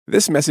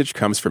This message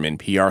comes from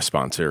NPR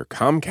sponsor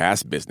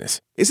Comcast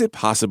Business. Is it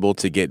possible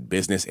to get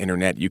business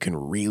internet you can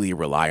really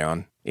rely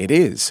on? It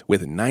is,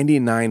 with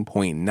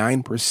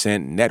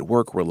 99.9%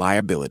 network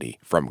reliability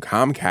from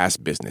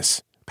Comcast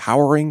Business,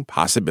 powering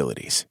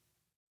possibilities.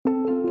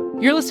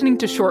 You're listening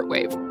to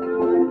Shortwave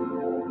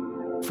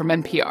from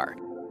NPR.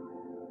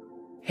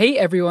 Hey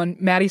everyone,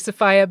 Maddie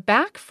Sofia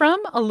back from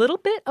a little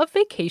bit of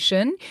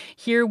vacation,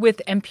 here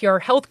with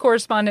NPR health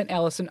correspondent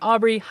Allison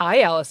Aubrey.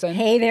 Hi, Allison.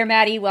 Hey there,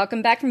 Maddie.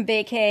 Welcome back from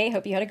vacay.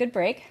 Hope you had a good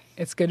break.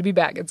 It's good to be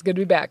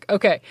back.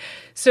 Okay,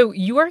 so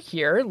you are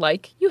here,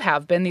 like you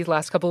have been these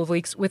last couple of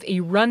weeks, with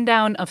a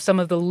rundown of some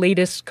of the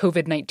latest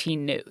COVID-19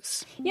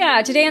 news.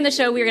 Yeah, today on the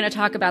show, we're going to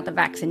talk about the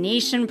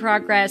vaccination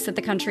progress that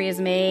the country has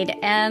made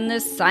and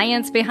the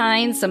science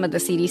behind some of the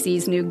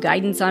CDC's new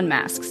guidance on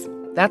masks.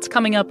 That's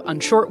coming up on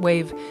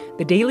Shortwave,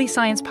 the daily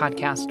science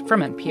podcast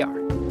from NPR.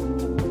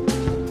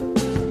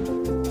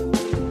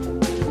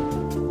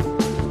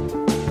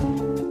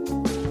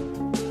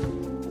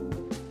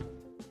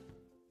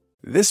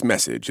 This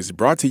message is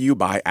brought to you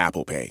by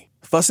Apple Pay.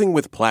 Fussing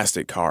with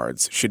plastic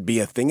cards should be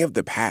a thing of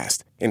the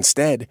past.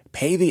 Instead,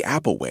 pay the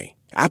Apple way.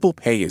 Apple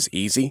Pay is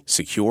easy,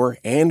 secure,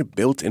 and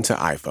built into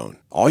iPhone.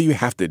 All you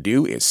have to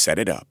do is set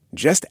it up.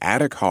 Just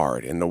add a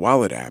card in the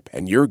Wallet app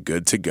and you're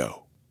good to go.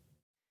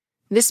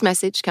 This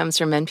message comes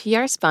from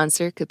NPR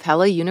sponsor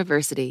Capella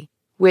University.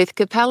 With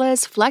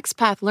Capella's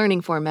FlexPath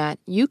learning format,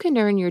 you can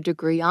earn your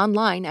degree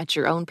online at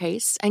your own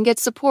pace and get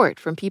support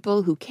from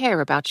people who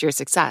care about your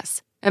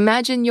success.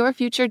 Imagine your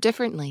future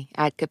differently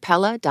at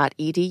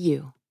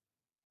capella.edu.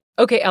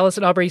 Okay,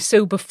 Allison Aubrey,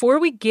 so before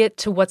we get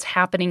to what's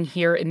happening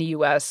here in the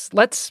U.S.,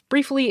 let's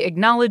briefly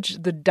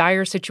acknowledge the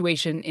dire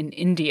situation in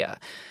India.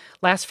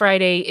 Last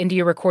Friday,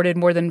 India recorded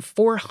more than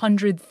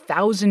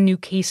 400,000 new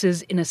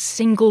cases in a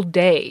single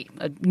day,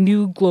 a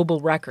new global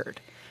record.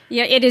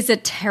 Yeah, it is a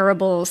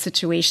terrible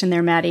situation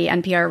there, Maddie.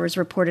 NPR was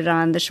reported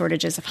on the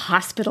shortages of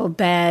hospital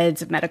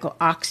beds, of medical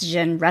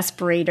oxygen,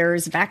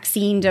 respirators,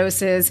 vaccine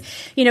doses.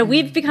 You know,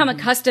 we've become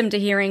accustomed to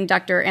hearing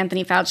Dr.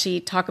 Anthony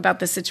Fauci talk about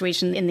the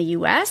situation in the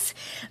U.S.,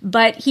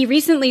 but he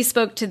recently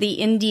spoke to the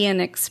Indian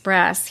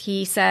Express.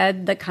 He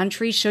said the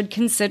country should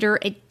consider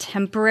a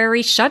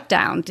temporary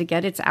shutdown to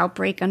get its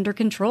outbreak under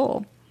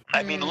control.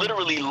 I mean,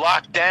 literally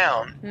locked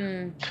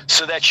down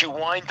so that you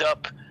wind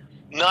up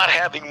not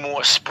having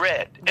more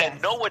spread. Yes.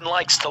 And no one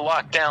likes to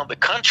lock down the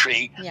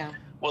country. Yeah.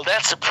 Well,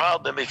 that's a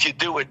problem if you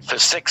do it for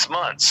 6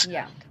 months.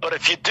 Yeah. But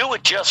if you do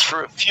it just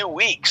for a few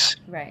weeks,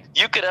 right,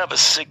 you could have a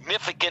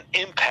significant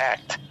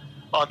impact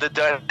on the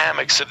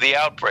dynamics of the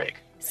outbreak.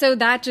 So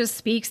that just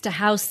speaks to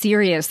how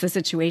serious the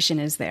situation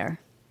is there.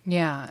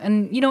 Yeah.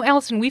 And, you know,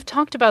 Allison, we've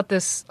talked about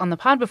this on the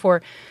pod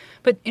before,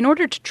 but in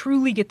order to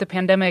truly get the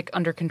pandemic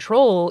under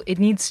control, it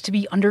needs to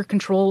be under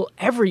control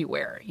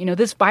everywhere. You know,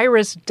 this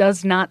virus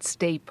does not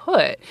stay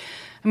put.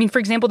 I mean, for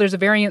example, there's a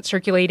variant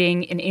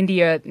circulating in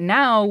India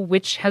now,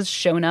 which has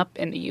shown up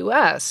in the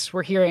U.S.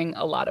 We're hearing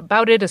a lot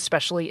about it,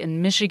 especially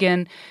in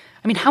Michigan.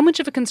 I mean, how much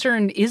of a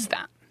concern is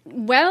that?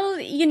 Well,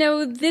 you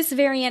know, this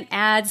variant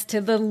adds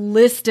to the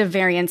list of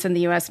variants in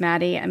the U.S.,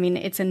 Maddie. I mean,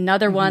 it's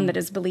another one that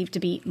is believed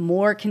to be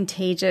more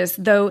contagious,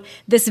 though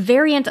this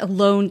variant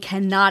alone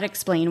cannot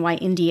explain why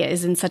India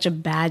is in such a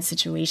bad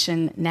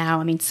situation now.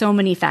 I mean, so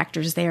many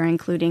factors there,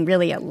 including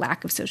really a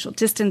lack of social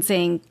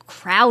distancing,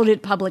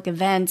 crowded public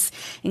events,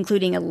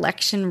 including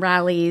election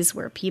rallies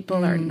where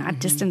people are not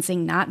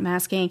distancing, not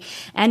masking,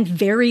 and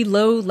very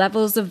low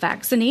levels of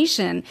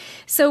vaccination.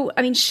 So,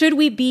 I mean, should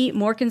we be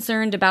more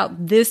concerned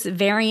about this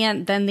variant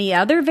than the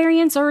other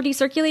variants already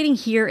circulating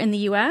here in the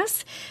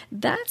U.S.?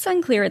 That's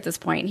unclear at this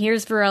point.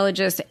 Here's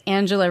virologist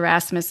Angela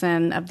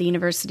Rasmussen of the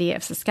University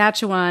of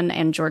Saskatchewan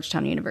and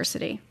Georgetown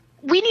University.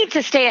 We need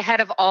to stay ahead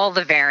of all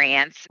the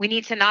variants. We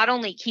need to not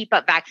only keep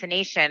up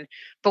vaccination,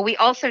 but we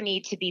also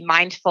need to be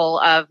mindful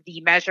of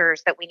the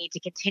measures that we need to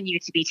continue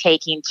to be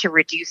taking to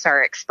reduce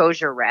our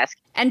exposure risk.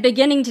 And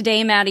beginning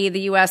today, Maddie,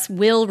 the U.S.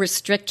 will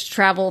restrict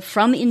travel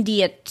from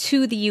India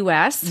to the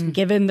U.S.,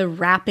 given the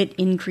rapid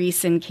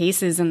increase in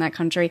cases in that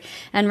country.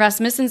 And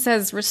Rasmussen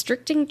says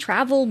restricting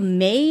travel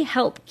may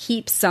help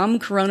keep some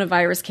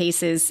coronavirus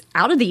cases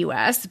out of the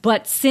U.S.,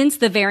 but since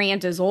the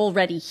variant is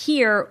already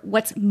here,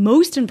 what's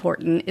most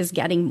important is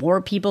getting more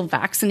people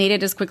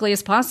vaccinated as quickly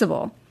as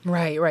possible.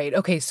 Right.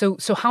 Okay, so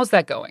how's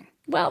that going?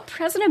 Well,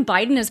 President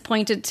Biden has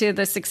pointed to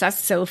the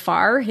success so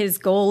far. His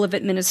goal of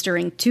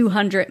administering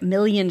 200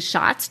 million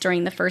shots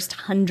during the first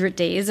 100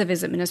 days of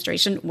his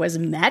administration was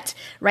met.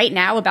 Right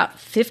now, about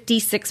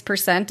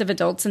 56% of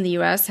adults in the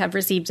U.S. have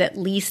received at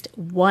least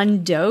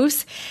one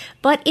dose.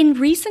 But in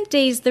recent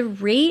days, the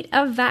rate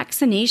of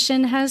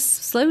vaccination has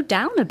slowed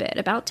down a bit,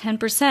 about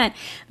 10%. I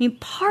mean,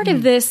 part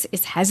of this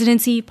is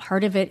hesitancy.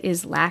 Part of it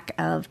is lack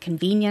of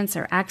convenience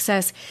or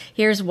access.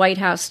 Here's White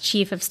House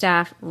Chief of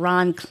Staff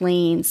Ron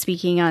Klain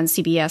speaking on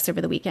CBS over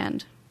the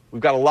weekend.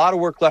 We've got a lot of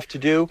work left to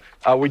do.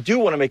 We do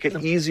want to make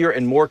it easier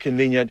and more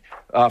convenient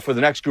for the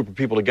next group of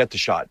people to get the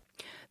shot.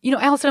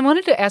 Allison, I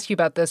wanted to ask you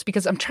about this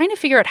because I'm trying to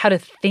figure out how to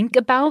think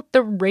about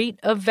the rate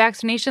of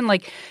vaccination.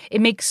 Like,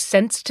 it makes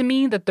sense to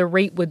me that the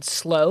rate would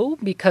slow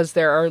because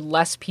there are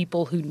less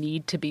people who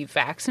need to be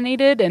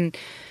vaccinated. And,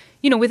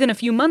 within a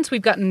few months,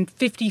 we've gotten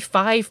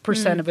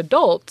 55% of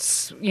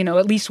adults,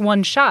 at least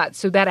one shot.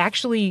 So that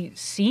actually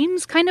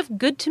seems kind of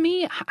good to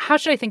me. How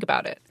should I think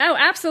about it? Oh,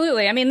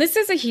 absolutely. I mean, this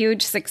is a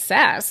huge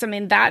success. I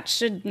mean, that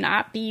should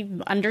not be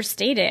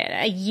understated.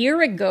 A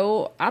year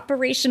ago,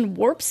 Operation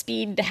Warp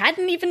Speed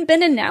hadn't even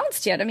been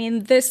announced yet. I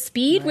mean, the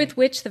speed with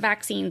which the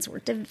vaccines were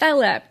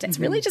developed, it's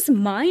really just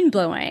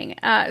mind-blowing.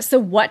 So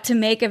what to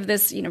make of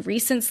this,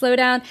 recent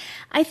slowdown?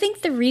 I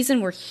think the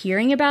reason we're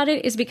hearing about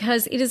it is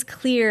because it is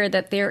clear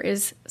that there is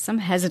some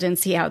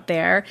hesitancy out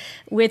there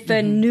with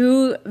the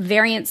new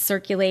variant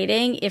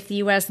circulating. If the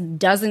U.S.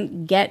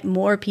 doesn't get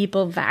more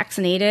people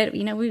vaccinated,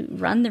 we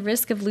run the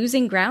risk of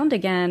losing ground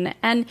again.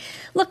 And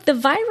look, the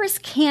virus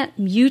can't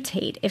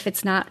mutate if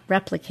it's not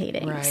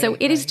replicating. Right, so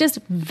it is just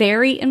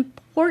very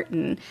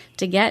important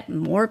to get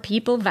more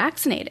people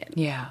vaccinated.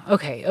 Yeah.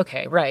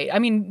 Okay. Right. I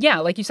mean, yeah,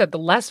 like you said, the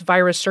less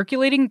virus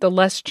circulating, the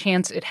less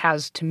chance it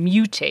has to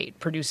mutate,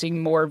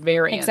 producing more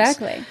variants.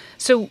 Exactly.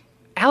 So,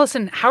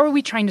 Allison, how are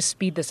we trying to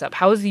speed this up?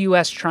 How is the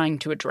U.S. trying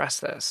to address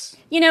this?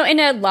 In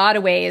a lot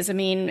of ways. I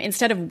mean,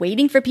 instead of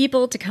waiting for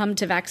people to come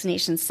to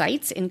vaccination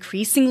sites,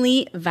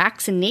 increasingly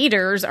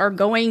vaccinators are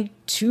going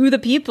to the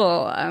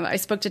people. I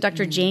spoke to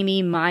Dr.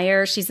 Jamie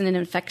Meyer. She's an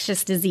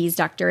infectious disease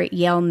doctor at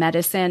Yale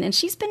Medicine, and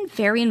she's been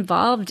very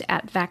involved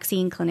at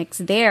vaccine clinics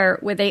there,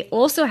 where they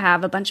also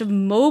have a bunch of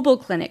mobile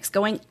clinics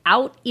going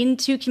out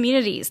into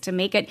communities to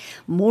make it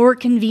more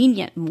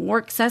convenient, more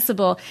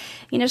accessible.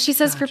 She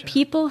says for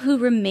people who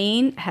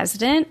remain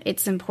hesitant,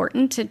 it's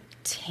important to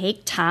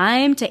take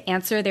time to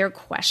answer their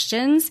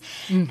questions.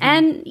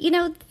 And,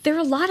 there are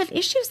a lot of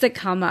issues that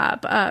come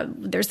up.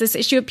 There's this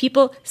issue of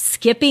people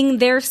skipping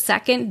their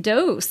second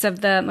dose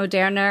of the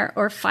Moderna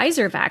or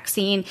Pfizer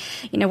vaccine.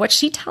 What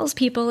she tells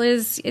people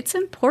is it's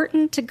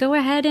important to go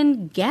ahead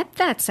and get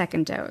that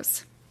second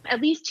dose.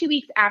 At least 2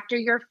 weeks after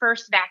your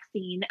first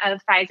vaccine of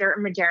Pfizer or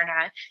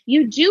Moderna,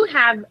 you do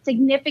have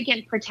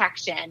significant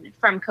protection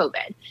from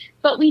COVID.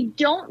 But we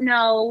don't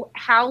know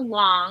how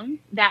long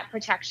that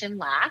protection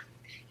lasts.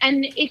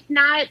 And it's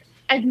not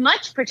as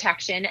much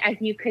protection as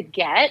you could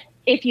get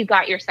if you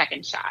got your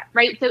second shot,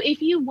 right? So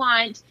if you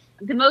want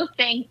the most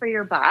bang for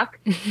your buck,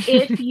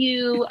 if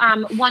you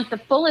want the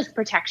fullest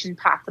protection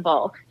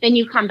possible, then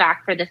you come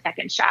back for the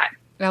second shot.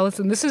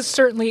 Allison, this is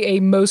certainly a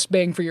most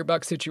bang for your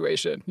buck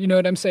situation. You know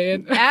what I'm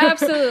saying?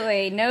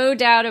 Absolutely. No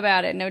doubt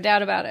about it. No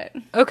doubt about it.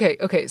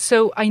 Okay.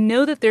 So I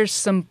know that there's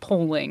some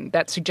polling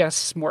that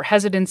suggests more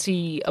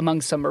hesitancy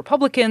among some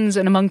Republicans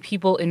and among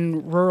people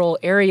in rural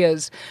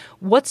areas.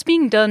 What's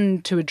being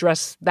done to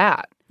address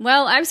that?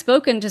 Well, I've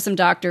spoken to some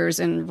doctors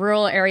in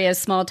rural areas,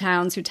 small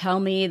towns, who tell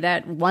me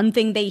that one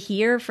thing they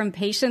hear from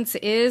patients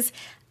is,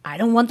 I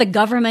don't want the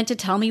government to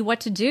tell me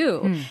what to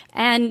do.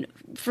 And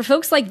for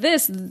folks like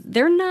this,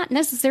 they're not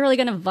necessarily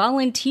going to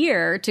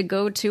volunteer to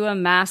go to a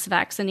mass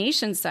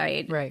vaccination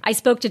site. Right. I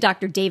spoke to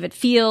Dr. David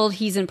Field.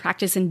 He's in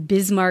practice in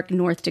Bismarck,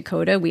 North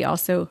Dakota. We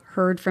also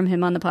heard from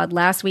him on the pod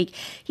last week.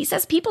 He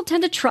says people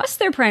tend to trust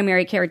their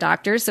primary care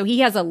doctors, so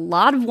he has a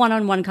lot of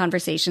one-on-one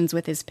conversations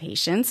with his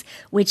patients,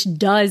 which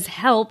does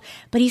help.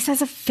 But he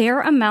says a fair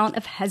amount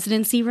of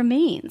hesitancy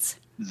remains.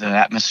 The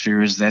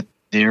atmosphere is that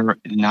they're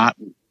not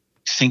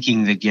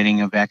thinking that getting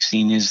a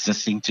vaccine is the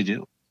thing to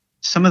do.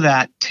 Some of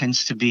that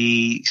tends to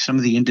be some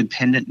of the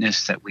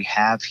independentness that we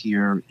have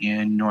here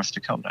in North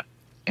Dakota.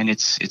 And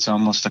it's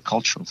almost a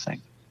cultural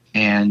thing.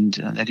 And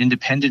that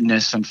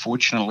independentness,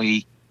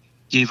 unfortunately,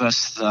 gave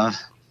us the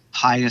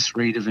highest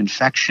rate of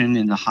infection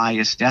and the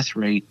highest death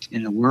rate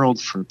in the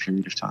world for a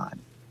period of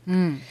time.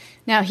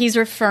 Now, he's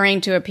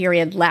referring to a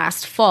period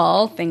last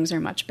fall. Things are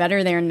much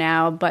better there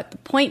now. But the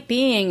point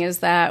being is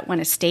that when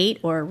a state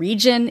or a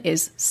region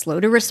is slow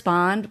to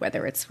respond,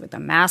 whether it's with a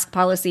mask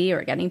policy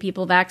or getting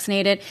people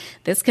vaccinated,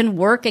 this can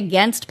work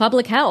against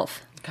public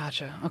health.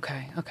 Gotcha.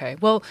 Okay.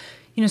 Well,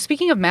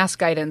 speaking of mask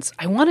guidance,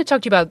 I want to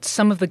talk to you about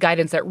some of the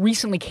guidance that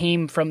recently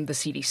came from the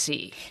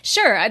CDC.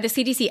 Sure. The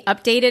CDC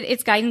updated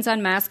its guidance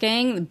on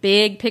masking. The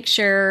big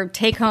picture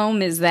take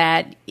home is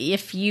that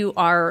if you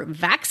are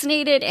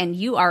vaccinated and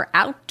you are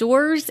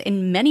outdoors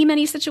in many,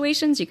 many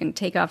situations, you can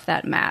take off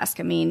that mask.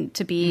 I mean,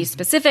 to be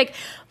specific,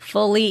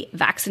 fully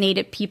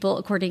vaccinated people,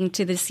 according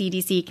to the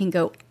CDC, can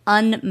go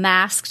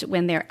unmasked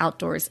when they're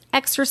outdoors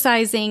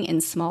exercising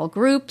in small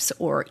groups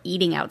or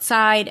eating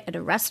outside at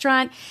a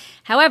restaurant.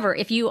 However,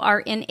 if you are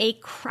in a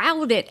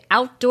crowded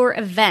outdoor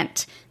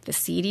event, the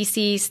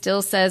CDC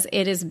still says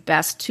it is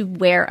best to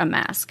wear a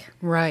mask.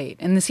 Right.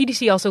 And the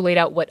CDC also laid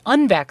out what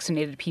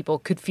unvaccinated people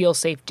could feel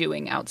safe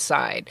doing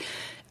outside.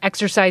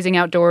 Exercising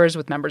outdoors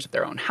with members of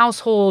their own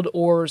household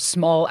or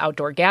small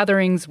outdoor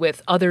gatherings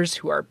with others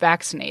who are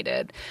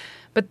vaccinated.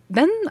 But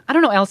then, I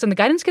don't know, Allison, the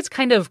guidance gets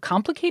kind of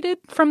complicated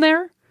from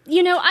there.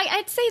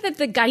 I'd say that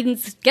the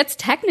guidance gets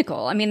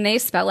technical. I mean, they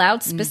spell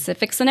out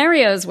specific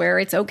scenarios where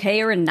it's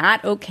okay or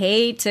not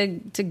okay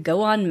to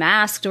go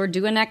unmasked or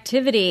do an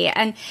activity.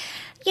 And,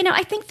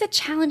 I think the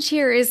challenge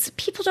here is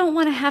people don't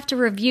want to have to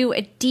review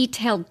a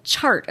detailed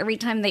chart every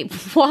time they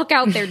walk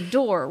out their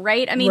door,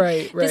 right? I mean,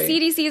 right. The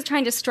CDC is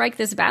trying to strike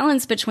this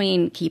balance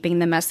between keeping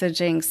the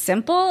messaging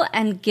simple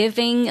and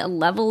giving a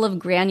level of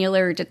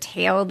granular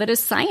detail that is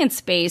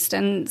science-based,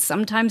 and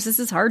sometimes this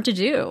is hard to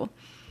do.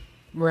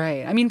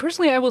 Right. I mean,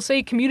 personally, I will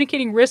say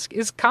communicating risk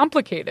is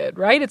complicated,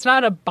 right? It's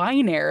not a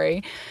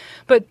binary.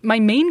 But my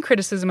main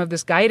criticism of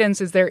this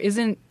guidance is there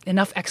isn't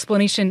enough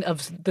explanation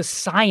of the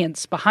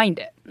science behind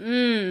it.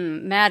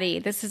 Maddie,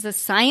 this is a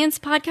science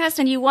podcast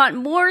and you want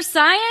more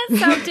science?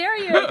 How dare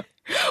you?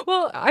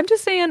 Well, I'm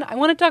just saying I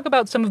want to talk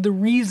about some of the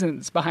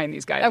reasons behind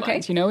these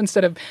guidelines,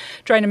 instead of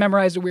trying to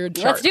memorize a weird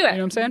chart. Let's do it. You know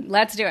what I'm saying?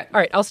 Let's do it. All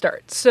right, I'll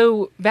start.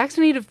 So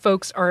vaccinated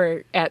folks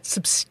are at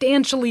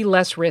substantially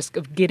less risk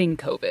of getting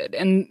COVID.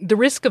 And the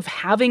risk of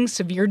having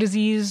severe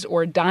disease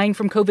or dying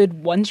from COVID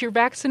once you're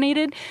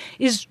vaccinated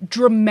is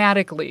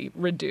dramatically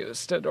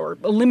reduced or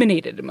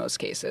eliminated in most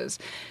cases.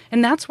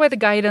 And that's why the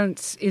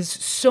guidance is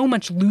so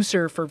much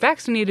looser for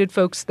vaccinated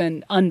folks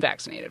than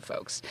unvaccinated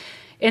folks.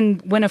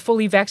 And when a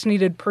fully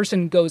vaccinated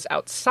person goes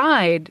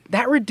outside,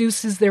 that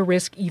reduces their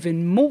risk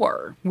even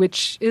more,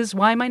 which is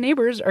why my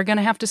neighbors are going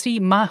to have to see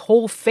my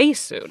whole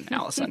face soon,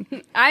 Allison.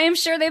 I am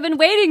sure they've been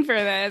waiting for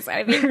this.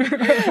 I mean,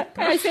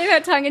 I say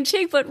that tongue in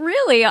cheek, but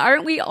really,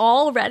 aren't we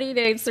all ready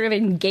to sort of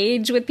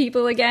engage with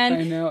people again?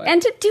 I know.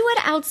 And to do it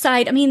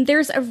outside, I mean,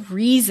 there's a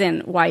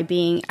reason why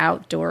being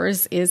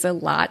outdoors is a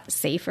lot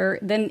safer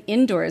than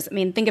indoors. I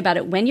mean, think about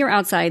it. When you're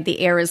outside,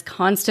 the air is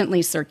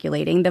constantly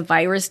circulating. The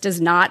virus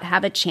does not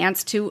have a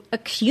chance to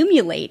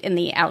accumulate in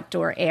the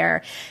outdoor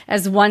air.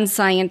 As one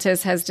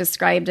scientist has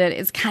described it,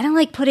 it's kind of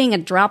like putting a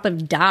drop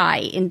of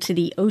dye into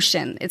the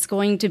ocean. It's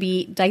going to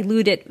be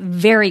diluted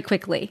very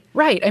quickly.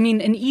 Right. I mean,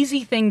 an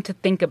easy thing to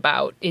think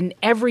about in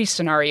every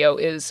scenario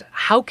is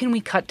how can we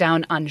cut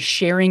down on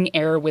sharing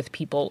air with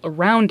people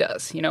around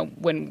us?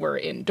 When we're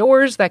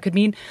indoors, that could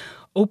mean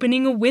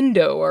opening a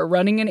window or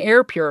running an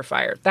air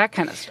purifier, that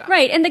kind of stuff.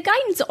 Right. And the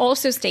guidance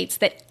also states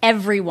that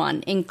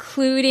everyone,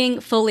 including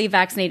fully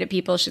vaccinated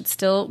people, should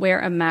still wear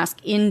a mask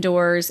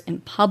indoors in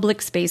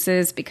public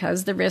spaces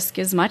because the risk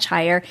is much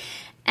higher.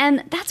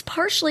 And that's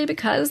partially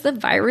because the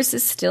virus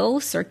is still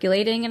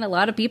circulating and a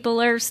lot of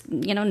people are,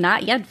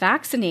 not yet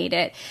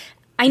vaccinated.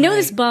 I know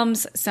this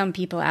bums some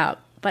people out,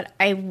 but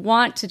I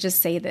want to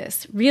just say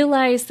this.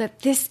 Realize that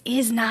this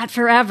is not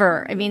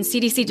forever. I mean,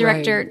 CDC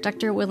Director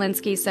Dr.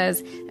 Walensky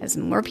says as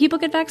more people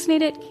get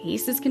vaccinated,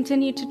 cases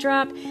continue to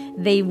drop,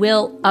 they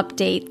will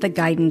update the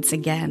guidance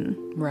again.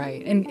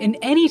 Right. And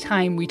any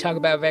time we talk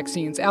about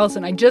vaccines,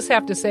 Allison, I just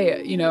have to say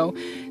it,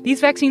 these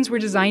vaccines were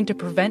designed to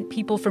prevent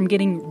people from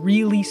getting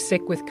really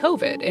sick with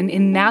COVID.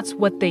 And that's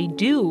what they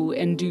do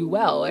and do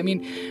well. I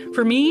mean,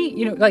 for me,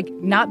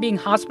 not being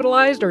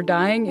hospitalized or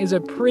dying is a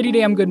pretty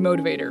damn good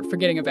motivator for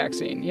getting a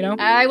vaccine,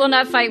 I will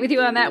not fight with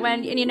you on that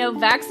one. And,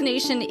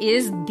 vaccination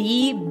is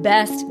the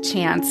best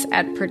chance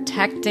at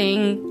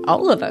protecting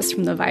all of us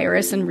from the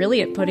virus and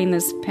really at putting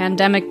this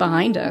pandemic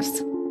behind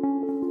us.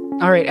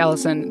 All right,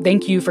 Allison,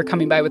 thank you for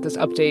coming by with this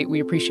update.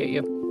 We appreciate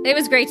you. It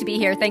was great to be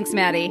here. Thanks,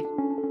 Maddie.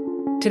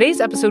 Today's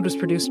episode was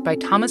produced by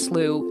Thomas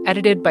Liu,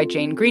 edited by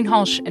Jane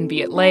Greenhalgh and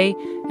Viet Le,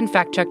 and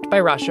fact-checked by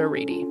Rasha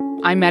Reedy.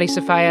 I'm Maddie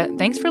Sofia.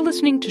 Thanks for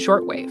listening to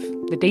Shortwave,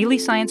 the daily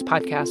science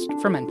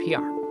podcast from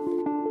NPR.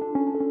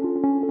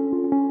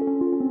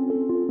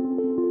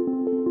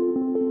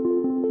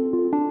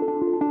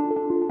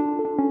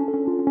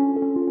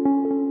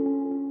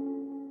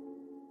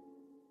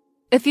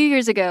 A few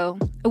years ago,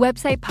 a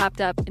website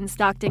popped up in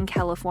Stockton,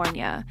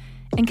 California,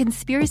 and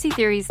conspiracy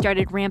theories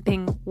started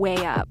ramping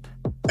way up.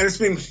 And it's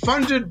being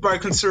funded by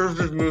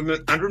conservative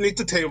movement underneath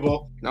the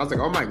table. And I was like,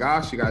 oh my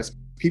gosh, you guys,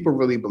 people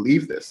really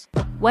believe this.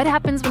 What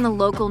happens when the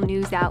local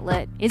news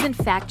outlet isn't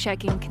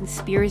fact-checking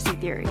conspiracy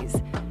theories?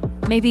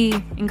 Maybe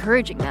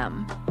encouraging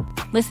them.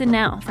 Listen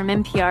now from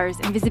NPR's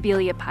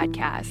Invisibilia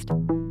podcast.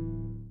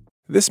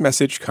 This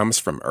message comes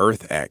from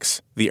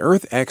EarthX. The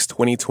EarthX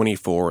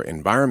 2024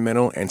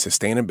 Environmental and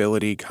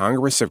Sustainability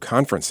Congress of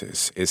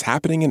Conferences is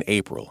happening in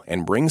April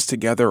and brings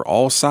together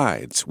all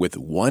sides with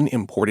one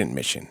important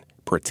mission: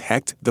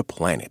 protect the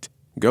planet.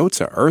 Go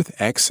to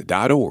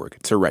earthx.org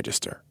to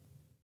register.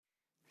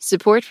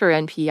 Support for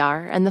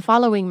NPR and the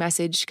following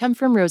message come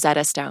from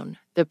Rosetta Stone,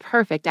 the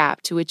perfect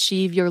app to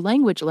achieve your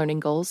language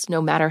learning goals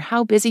no matter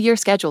how busy your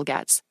schedule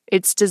gets.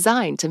 It's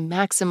designed to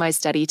maximize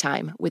study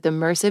time with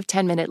immersive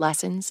 10-minute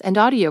lessons and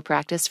audio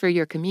practice for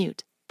your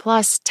commute.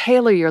 Plus,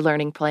 tailor your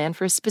learning plan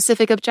for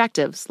specific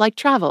objectives like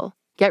travel.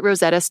 Get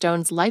Rosetta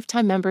Stone's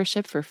lifetime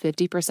membership for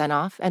 50%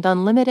 off and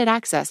unlimited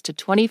access to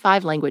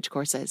 25 language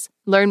courses.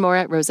 Learn more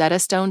at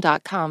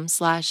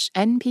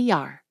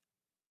rosettastone.com/NPR.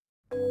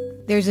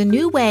 There's a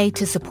new way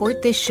to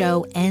support this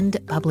show and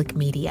public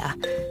media.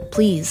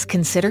 Please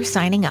consider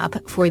signing up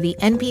for the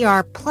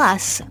NPR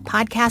Plus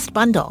podcast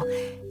bundle.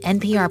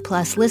 NPR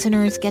Plus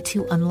listeners get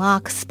to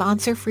unlock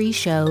sponsor-free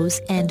shows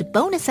and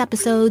bonus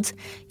episodes.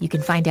 You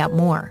can find out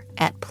more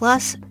at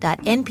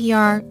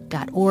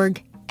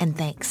plus.npr.org, and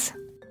thanks.